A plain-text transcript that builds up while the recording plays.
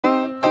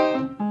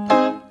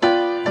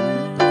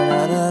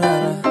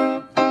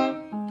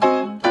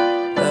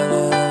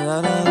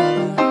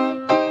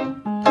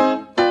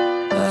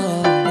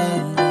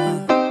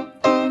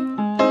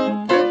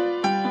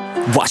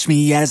Watch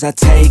me as I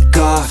take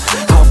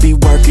off. I'll be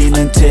working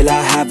until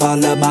I have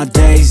all of my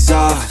days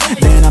off.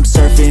 Then I'm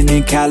surfing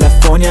in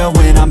California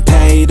when I'm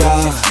paid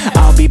off.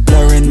 I'll be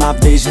blurring my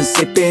vision,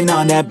 sipping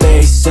on that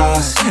bass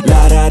sauce.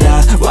 La da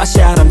da, watch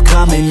out, I'm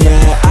coming,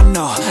 yeah. I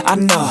know,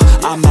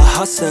 I'm a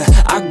hustler,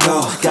 I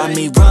go. Got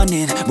me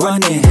running,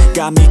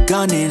 got me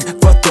gunning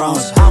for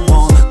thrones. I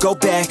won't go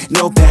back,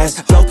 no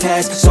pass, blow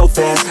past so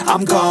fast.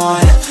 I'm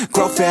gone,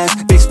 grow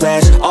fast, big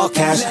splash, all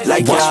cash,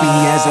 like watch me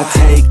as I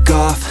take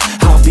off.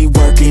 I'll be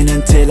working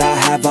until I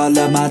have all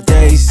of my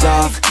days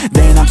off.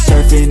 Then I'm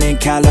surfing in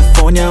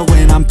California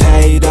when I'm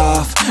paid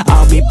off.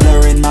 I'll be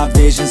blurring my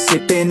vision,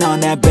 sipping on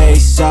that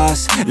bass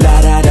sauce.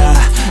 La da da,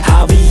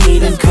 I'll be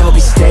eating Kobe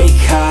steak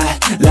hot.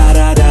 La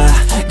da da,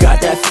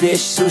 got that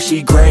fish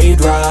sushi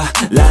grade raw.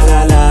 La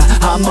la la,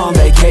 I'm on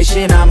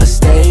vacation, I'ma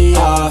stay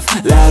off.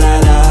 La la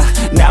la,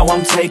 now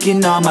I'm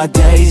taking all my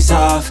days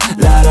off.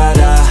 La da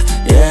da,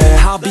 yeah.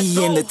 I'll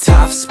be in the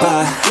top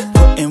spot,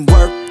 putting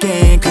work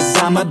in, cause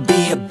I'ma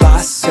be a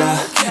boss,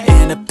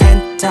 in a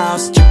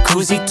penthouse,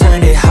 jacuzzi,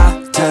 turn it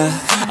hotter.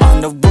 On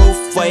the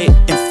roof,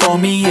 waiting for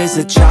me is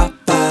a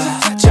chopper.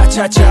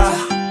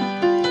 Cha-cha-cha,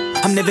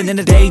 I'm living in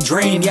a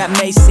daydream, yeah it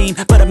may seem,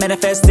 but I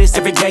manifest this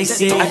every day,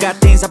 see. I got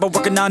things I've been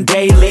working on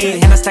daily,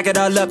 and I stack it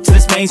all up to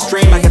this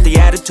mainstream. I got the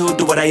attitude,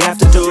 do what I have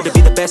to do to be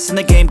the best in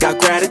the game, got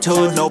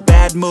gratitude. No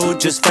bad mood,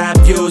 just fat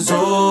views,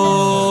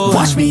 ooh.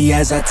 Watch me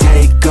as I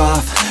take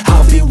off.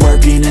 I'll be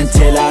working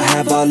until I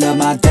have all of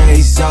my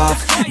days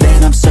off.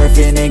 Then I'm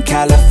surfing in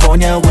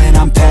California when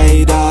I'm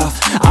paid off.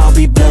 I'll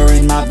be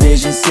blurring my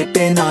vision,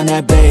 sipping on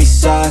that bass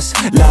sauce.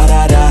 La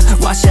da da,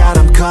 watch out,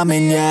 I'm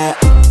coming, yeah.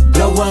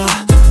 Blow up,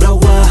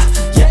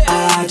 yeah,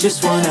 I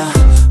just wanna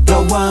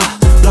blow up,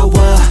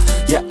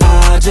 yeah,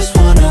 I just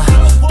wanna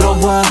blow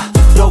up,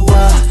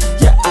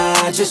 yeah,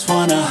 I just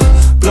wanna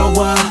blow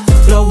up,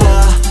 blow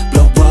up,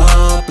 blow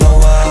up, blow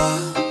up,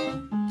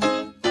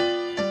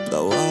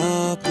 blow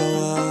up,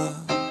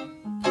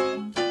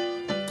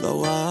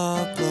 blow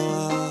up, blow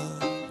up,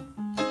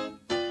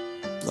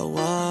 blow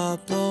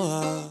up, blow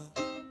up.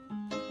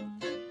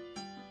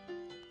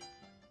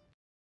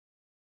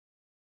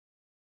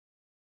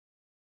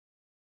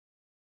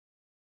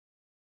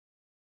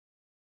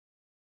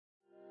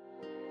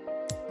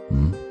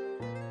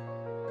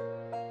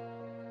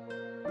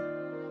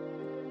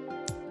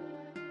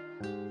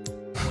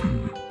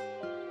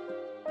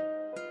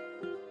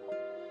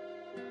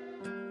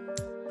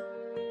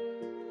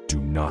 Do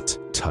not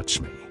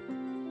touch me.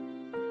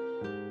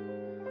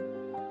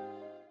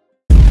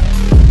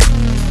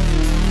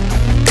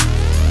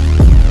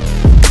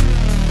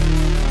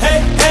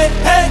 Hey, hey,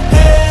 hey,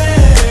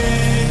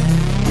 hey.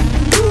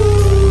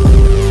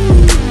 Ooh.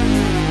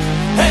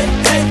 Hey,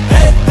 hey,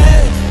 hey,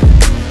 hey.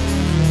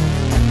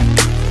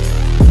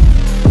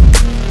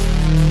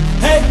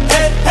 Hey,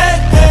 hey, hey,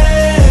 hey.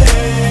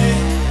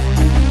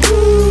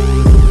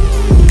 Ooh.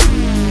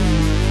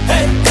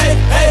 Hey, hey,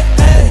 hey,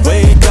 hey.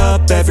 Wake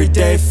up, every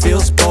day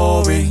feels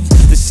boring.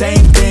 The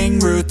same thing,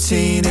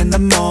 routine in the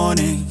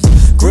morning.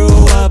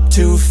 Grew up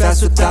too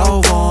fast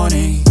without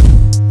warning,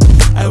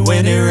 and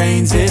when it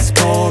rains it's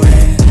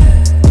pouring.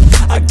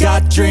 I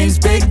got dreams,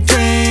 big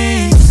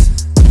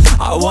dreams.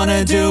 I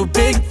wanna do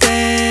big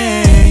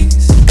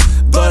things,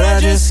 but I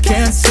just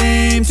can't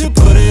seem to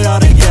put it all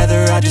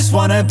together. I just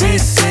wanna be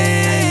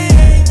seen.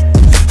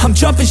 I'm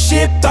jumping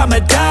ship, I'm a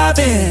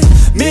diving,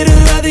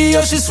 middle of the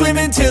ocean,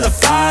 swimming till I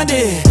find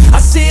it. I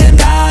see an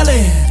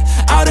island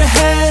out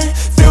ahead,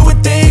 filled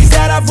with things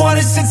that I've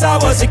wanted since I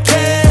was a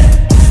kid.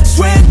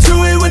 Swim to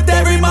it with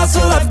every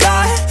muscle I've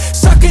got,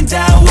 sucking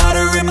down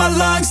water in my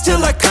lungs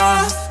till I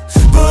cough.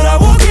 But I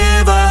won't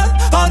give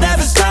up, I'll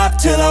never stop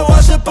till I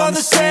wash up on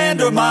the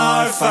sand or my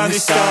heart finally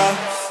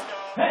stops.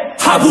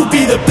 I will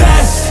be the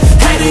best,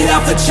 headed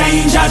out for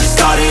change, I just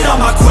started on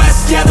my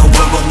quest. Yeah, the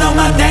world will know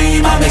my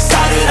name, I'm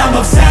excited, I'm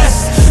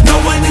obsessed. No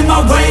one in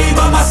my way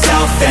but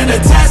myself and a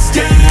test.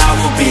 Yeah, I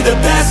will be the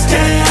best,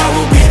 yeah, I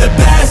will be the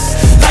best.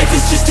 Life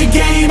is just a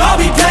game, I'll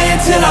be playing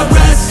till I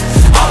rest.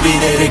 I'll be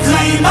there to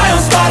claim my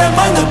own spot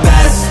among the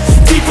best.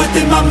 Deep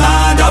within my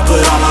mind, I'll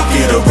put all my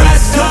fear to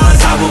rest.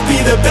 Cause I will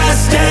be the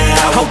best,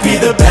 yeah, I will be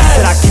the best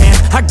that I can.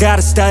 I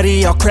gotta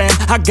study, I'll cram,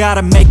 I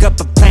gotta make up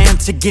a plan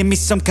to give me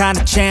some kind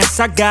of chance.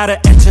 I gotta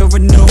enter a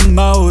new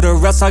mode or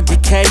else I'll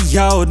get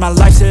KO'd. My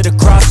life's at a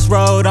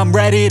crossroad, I'm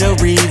ready to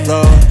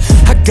reload.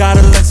 I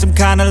gotta learn some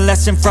kind of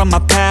lesson from my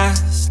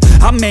past.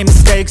 I made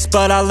mistakes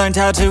but I learned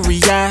how to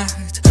react.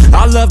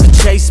 I love the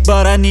chase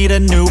but I need a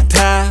new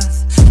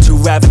path to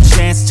have a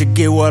chance to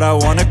get what I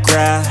wanna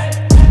grab.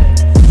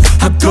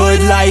 A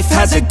good life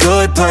has a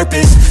good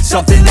purpose,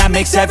 something that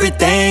makes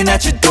everything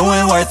that you're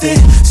doing worth it.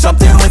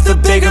 Something with a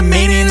bigger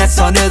meaning that's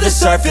under the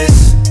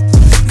surface,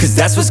 cause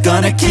that's what's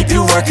gonna keep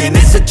you working.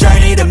 It's a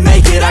journey to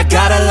make it, I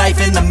got a life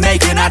in the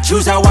making. I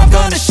choose how I'm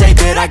gonna shape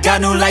it, I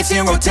got new lights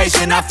in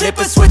rotation. I flip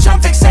a switch, I'm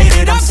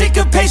fixated, I'm sick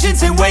of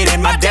patience and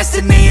waiting. My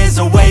destiny is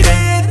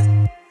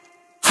awaiting.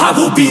 I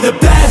will be the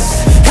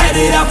best,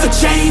 headed out for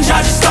change, I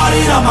just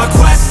started on my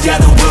quest. Yeah,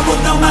 the world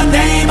will know my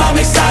name, I'm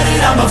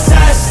excited, I'm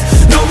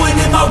obsessed. No No one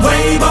in my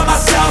way but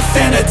myself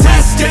and a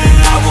test. Yeah,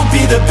 I will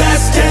be the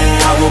best,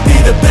 yeah, I will be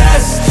the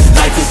best.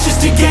 Life is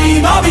just a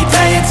game, I'll be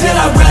playing till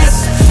I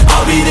rest.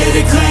 I'll be there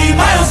to claim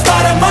my own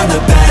spot among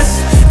the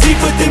best. Deep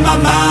within my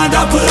mind,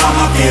 I'll put all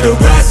my fear to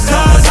rest.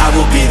 Cause I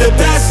will be the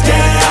best,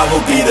 yeah, I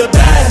will be the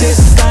best.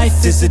 This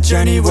life is a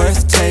journey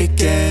worth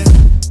taking.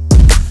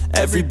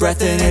 Every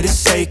breath in it is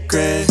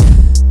sacred.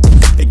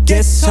 It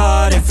gets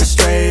hard and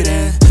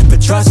frustrating, but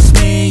trust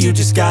me, you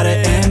just gotta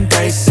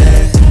embrace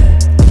it.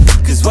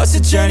 Cause what's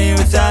a journey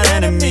without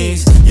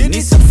enemies? You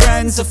need some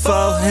friends, a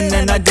foe, and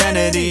an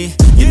identity.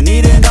 You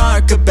need an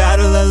arc, a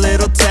battle, a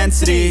little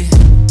tensity.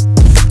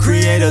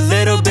 Create a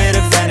little bit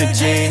of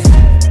energy.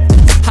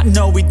 I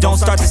know we don't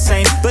start the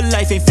same, but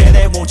life ain't fair,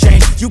 that won't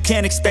change. You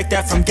can't expect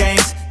that from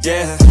games,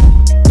 yeah.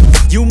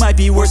 You might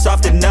be worse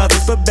off than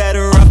others, but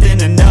better off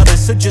than another.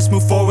 So just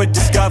move forward,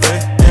 discover,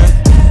 yeah.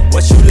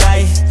 What you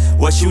like,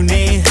 what you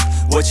need,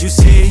 what you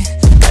see.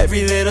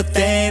 Every little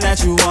thing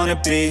that you wanna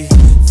be.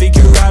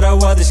 Figure out how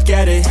others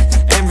get it,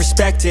 and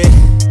respect it.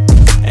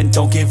 And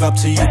don't give up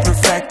till you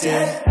perfect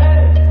it.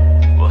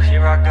 Well,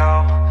 here I go,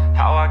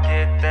 how I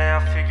get there,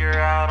 I'll figure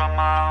out on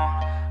my own.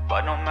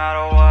 But no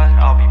matter what,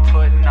 I'll be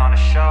putting on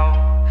a show.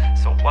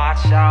 So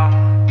watch out,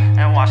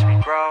 and watch me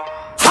grow.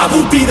 I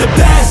will be the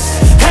best,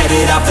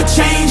 headed out for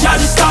change,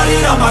 I just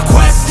started on my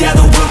quest. Yeah,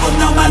 the world will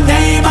know my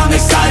name, I'm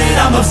excited,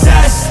 I'm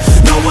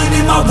obsessed. No one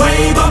in my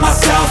way but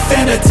myself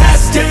and a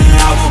test. Yeah,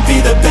 I will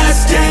be the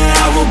best,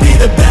 yeah, I will be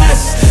the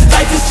best.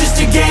 Life is just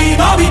a game,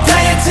 I'll be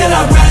playing till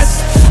I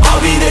rest. I'll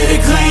be there to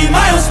claim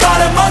my own spot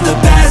among the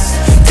best.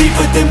 Deep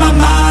within my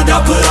mind,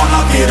 I'll put all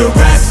my fear to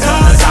rest.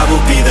 Cause I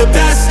will be the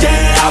best,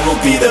 yeah, I will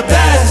be the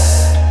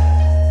best.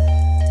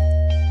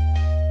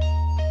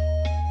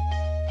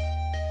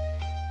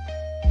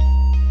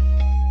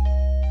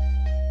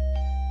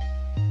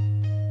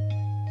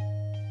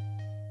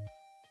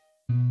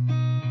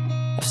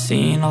 I've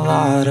seen a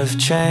lot of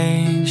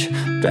change,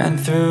 been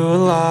through a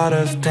lot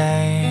of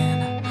pain.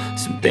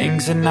 Some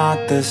things are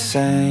not the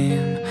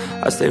same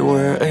as they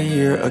were a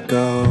year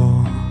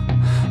ago,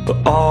 but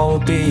all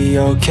will be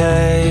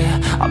okay.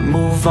 I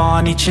move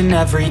on each and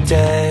every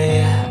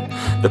day.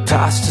 The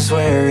past is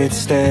where it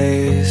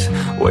stays,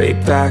 way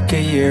back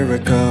a year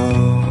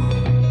ago.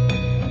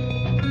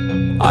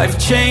 I've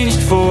changed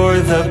for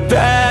the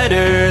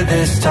better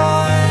this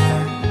time.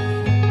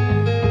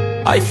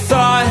 I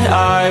thought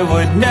I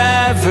would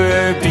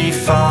never be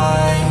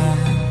fine.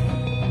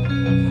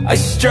 I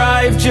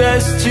strive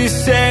just to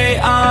say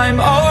I'm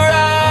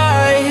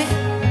alright.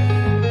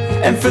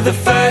 And for the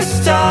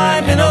first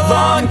time in a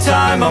long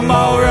time, I'm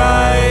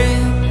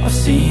alright. I've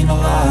seen a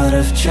lot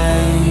of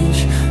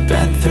change,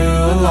 been through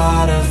a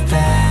lot of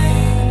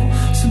pain.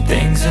 Some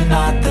things are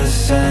not the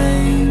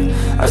same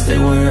as they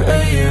were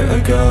a year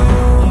ago,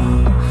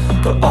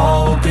 but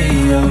all will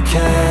be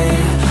okay.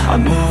 I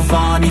move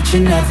on each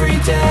and every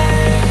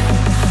day.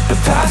 The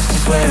past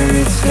is where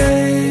it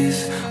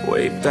stays,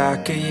 way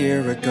back a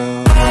year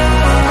ago.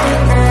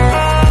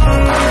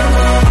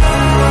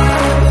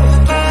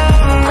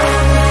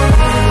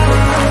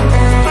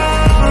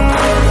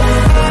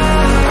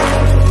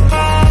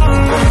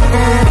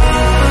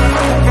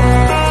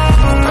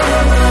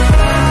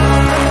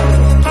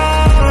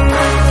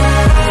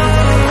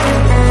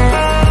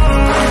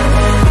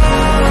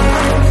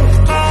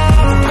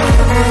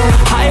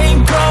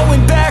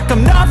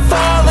 I'm not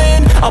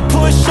falling, I'll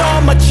push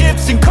all my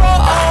chips and call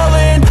all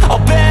in. I'll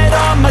bet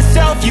on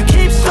myself, you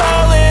keep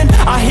stalling.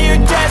 I hear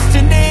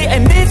destiny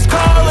and it's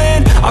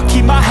calling. I'll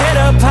keep my head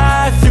up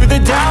high through the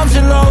downs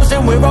and lows.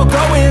 And we're all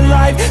going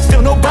live,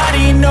 still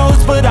nobody knows.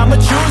 But I'ma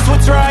choose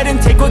what's right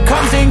and take what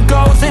comes and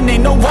goes. And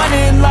ain't no one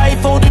in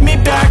life holding me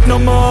back no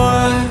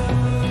more.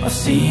 I've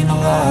seen a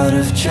lot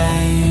of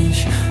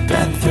change,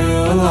 been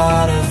through a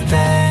lot of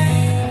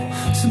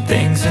pain. Some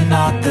things are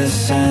not the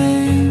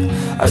same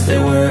as they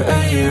were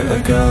a year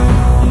ago,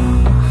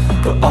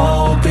 but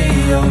all will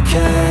be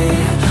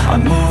okay. I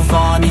move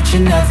on each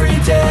and every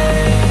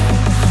day.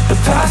 The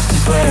past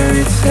is where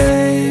it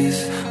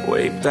stays,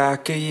 way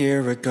back a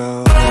year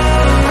ago.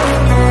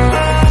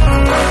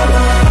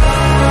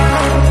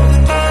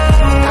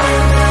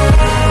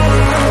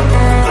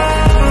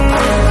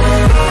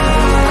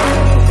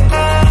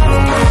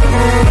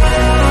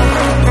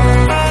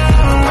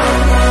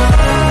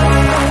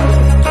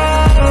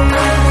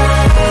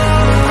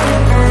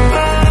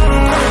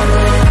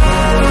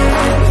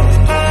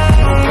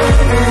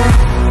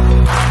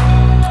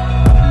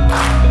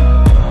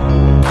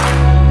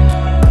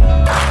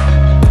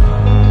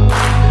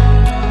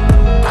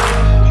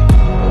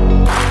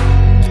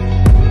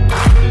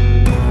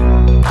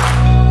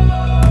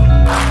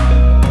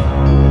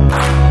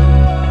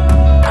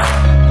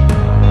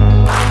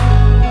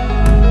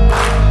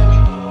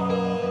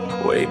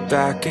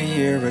 Back a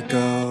year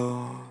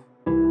ago.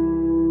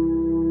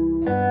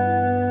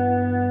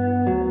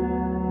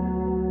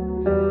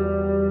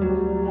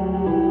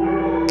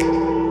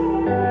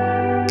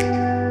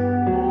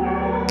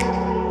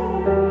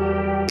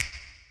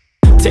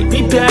 Take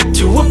me back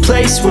to a place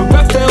place where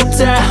I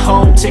felt at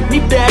home. Take me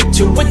back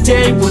to a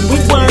day when we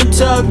weren't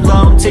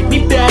alone. Take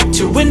me back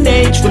to an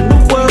age when the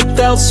world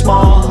felt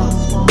small.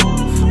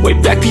 Way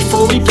back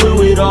before we blew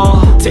it all.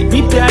 Take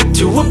me back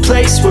to a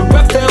place where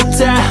I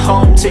felt at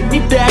home. Take me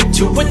back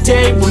to a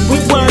day when we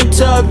weren't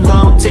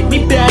alone. Take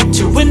me back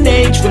to an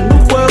age when the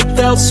world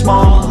felt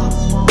small.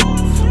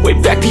 Way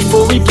back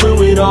before we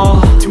blew it all.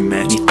 Too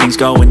many things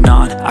going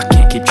on, I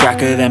can't keep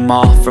track of them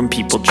all. From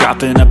people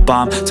dropping a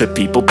bomb to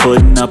people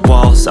putting up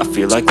walls. I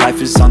feel like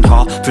life is on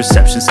hold,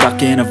 perception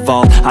stuck in a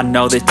vault. I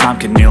know that time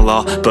can heal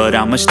all, but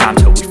how much time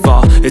till we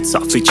fall? It's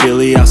awfully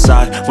chilly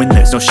outside when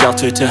there's no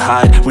shelter to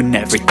hide. When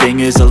everything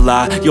is a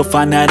lie, you'll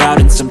find that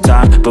out in some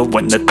time. But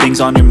when the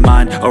things on your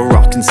mind are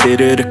all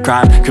considered a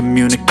crime,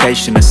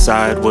 communication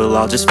aside, we'll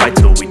all just fight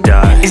till we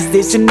die. Is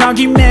this an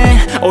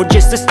argument or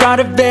just the start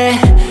of it?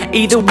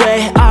 Either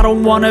way, I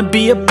don't wanna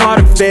be a part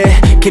of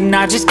it. Can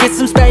I just get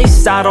some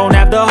space? I don't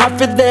have the heart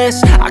for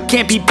this. I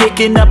can't be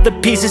picking up the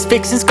pieces,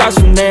 fixing scars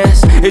from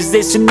this. Is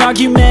this an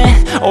argument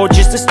or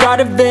just the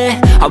start of it?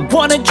 I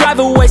wanna drive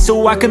away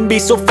so I can be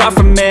so far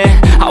from it.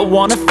 I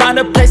wanna find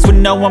a place where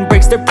no one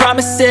breaks their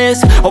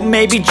promises. Or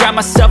maybe drown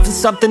myself in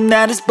something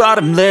that is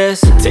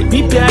bottomless. Take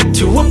me back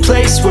to a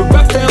place where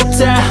I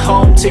felt at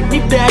home. Take me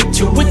back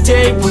to a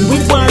day when we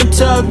weren't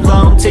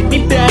alone. Take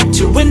me back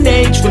to an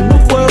age when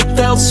the world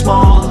felt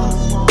small.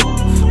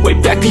 Way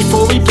back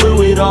before we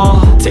blew it all.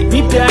 Take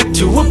me back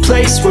to a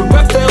place where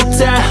I felt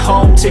at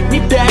home. Take me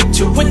back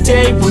to a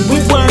day when we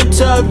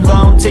weren't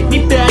alone. Take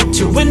me back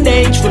to an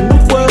age when the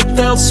world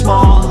felt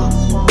small.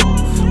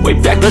 Way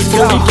back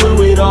before we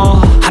blew it all.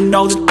 I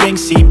know that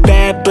things seem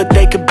bad, but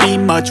they could be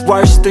much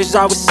worse. There's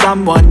always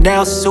someone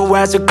else who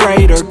has a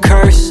greater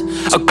curse,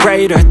 a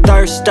greater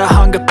thirst, a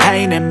hunger,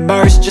 pain, and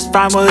mercy. Just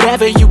find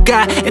whatever you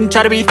got and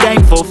try to be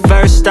thankful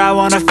first. I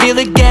wanna feel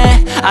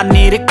again, I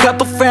need a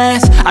couple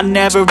friends. I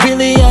never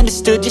really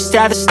understood just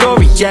how the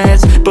story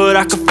ends, but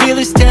I can feel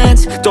it's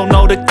tense, don't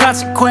know the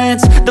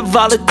consequence. The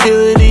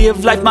volatility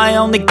of life, my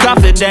only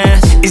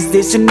confidence. Is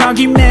this an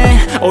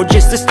argument or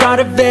just the start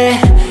of it?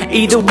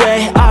 Either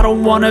way, I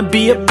don't wanna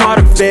be a part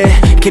of it.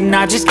 Can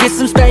I just get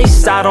some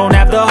space? I don't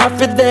have the heart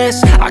for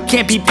this. I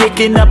can't be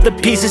picking up the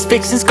pieces,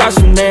 fixing scars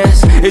from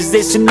this. Is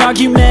this an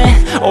argument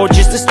or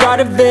just the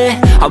start of it?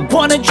 I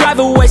wanna drive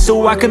away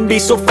so I can be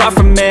so far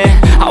from it.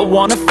 I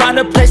wanna find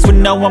a place where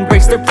no one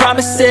breaks their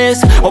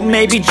promises. Or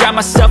maybe drown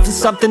myself in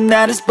something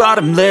that is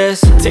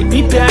bottomless. Take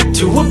me back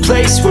to a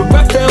place where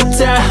I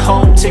felt at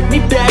home. Take me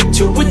back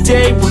to a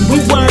day when we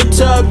weren't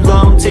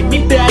alone. Take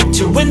me back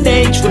to an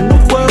age when the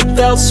world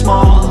felt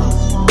small.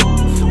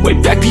 Way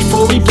back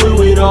before we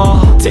blew it all.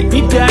 Take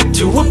me back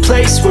to a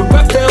place where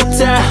I felt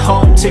at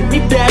home. Take me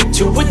back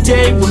to a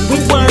day when we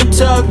weren't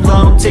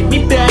alone. Take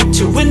me back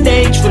to an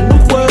age when the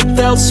world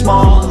felt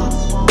small.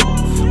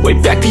 Way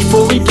back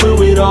before we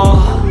blew it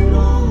all.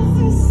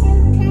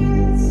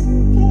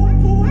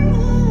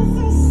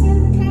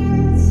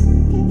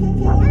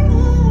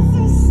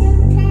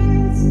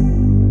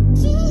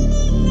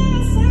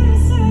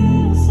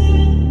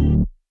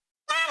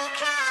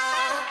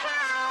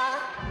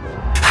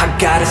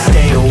 Gotta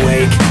stay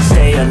awake,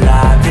 stay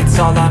alive. It's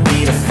all on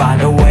me to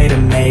find a way to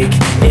make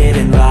it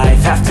in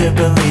life. Have to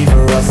believe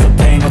or else the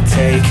pain will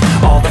take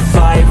all the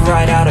fight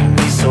right out of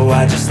me. So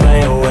I just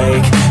lay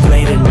awake,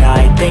 late at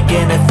night,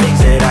 thinking of things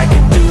that I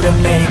can do to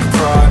make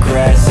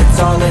progress. It's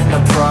all in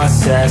the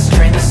process,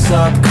 train the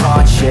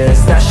subconscious.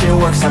 That shit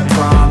works, I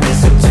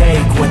promise. So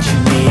take what you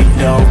need,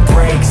 no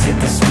breaks, hit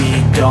the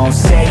speed. Don't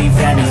save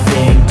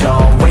anything,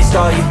 don't waste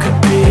all you could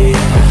be.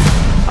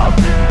 I'll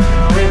do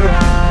it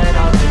right,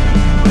 I'll do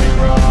it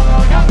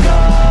wrong. I'm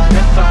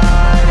gonna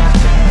fight, I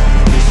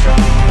can be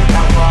strong.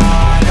 I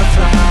wanna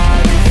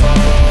fly before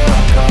I'm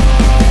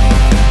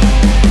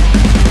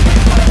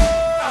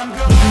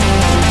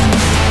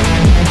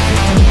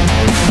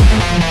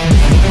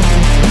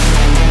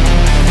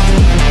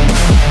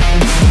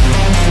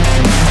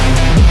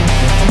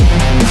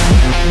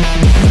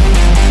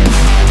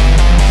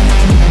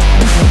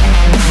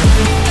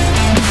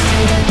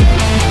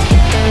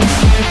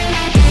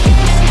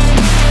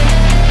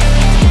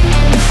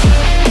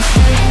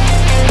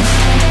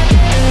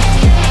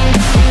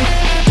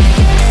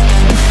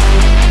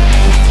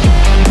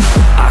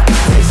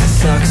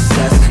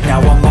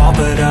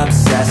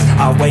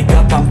I wake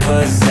up, I'm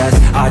possessed.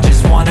 I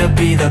just wanna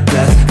be the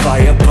best, fly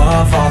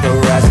above all the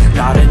rest.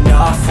 Not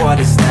enough, what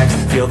is next?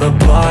 Feel the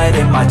blood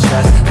in my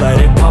chest, let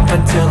it pump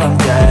until I'm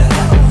dead.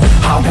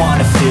 I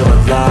wanna feel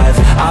alive,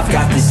 I've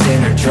got this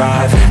inner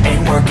drive.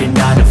 Ain't working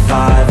 9 to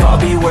 5, I'll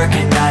be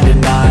working 9 to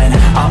 9.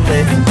 I'm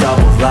living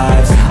double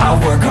lives, I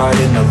work hard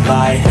in the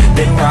light,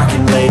 then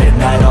rocking late at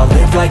night. I'll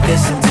live like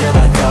this until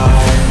I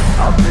die.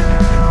 I'll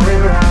do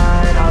it right.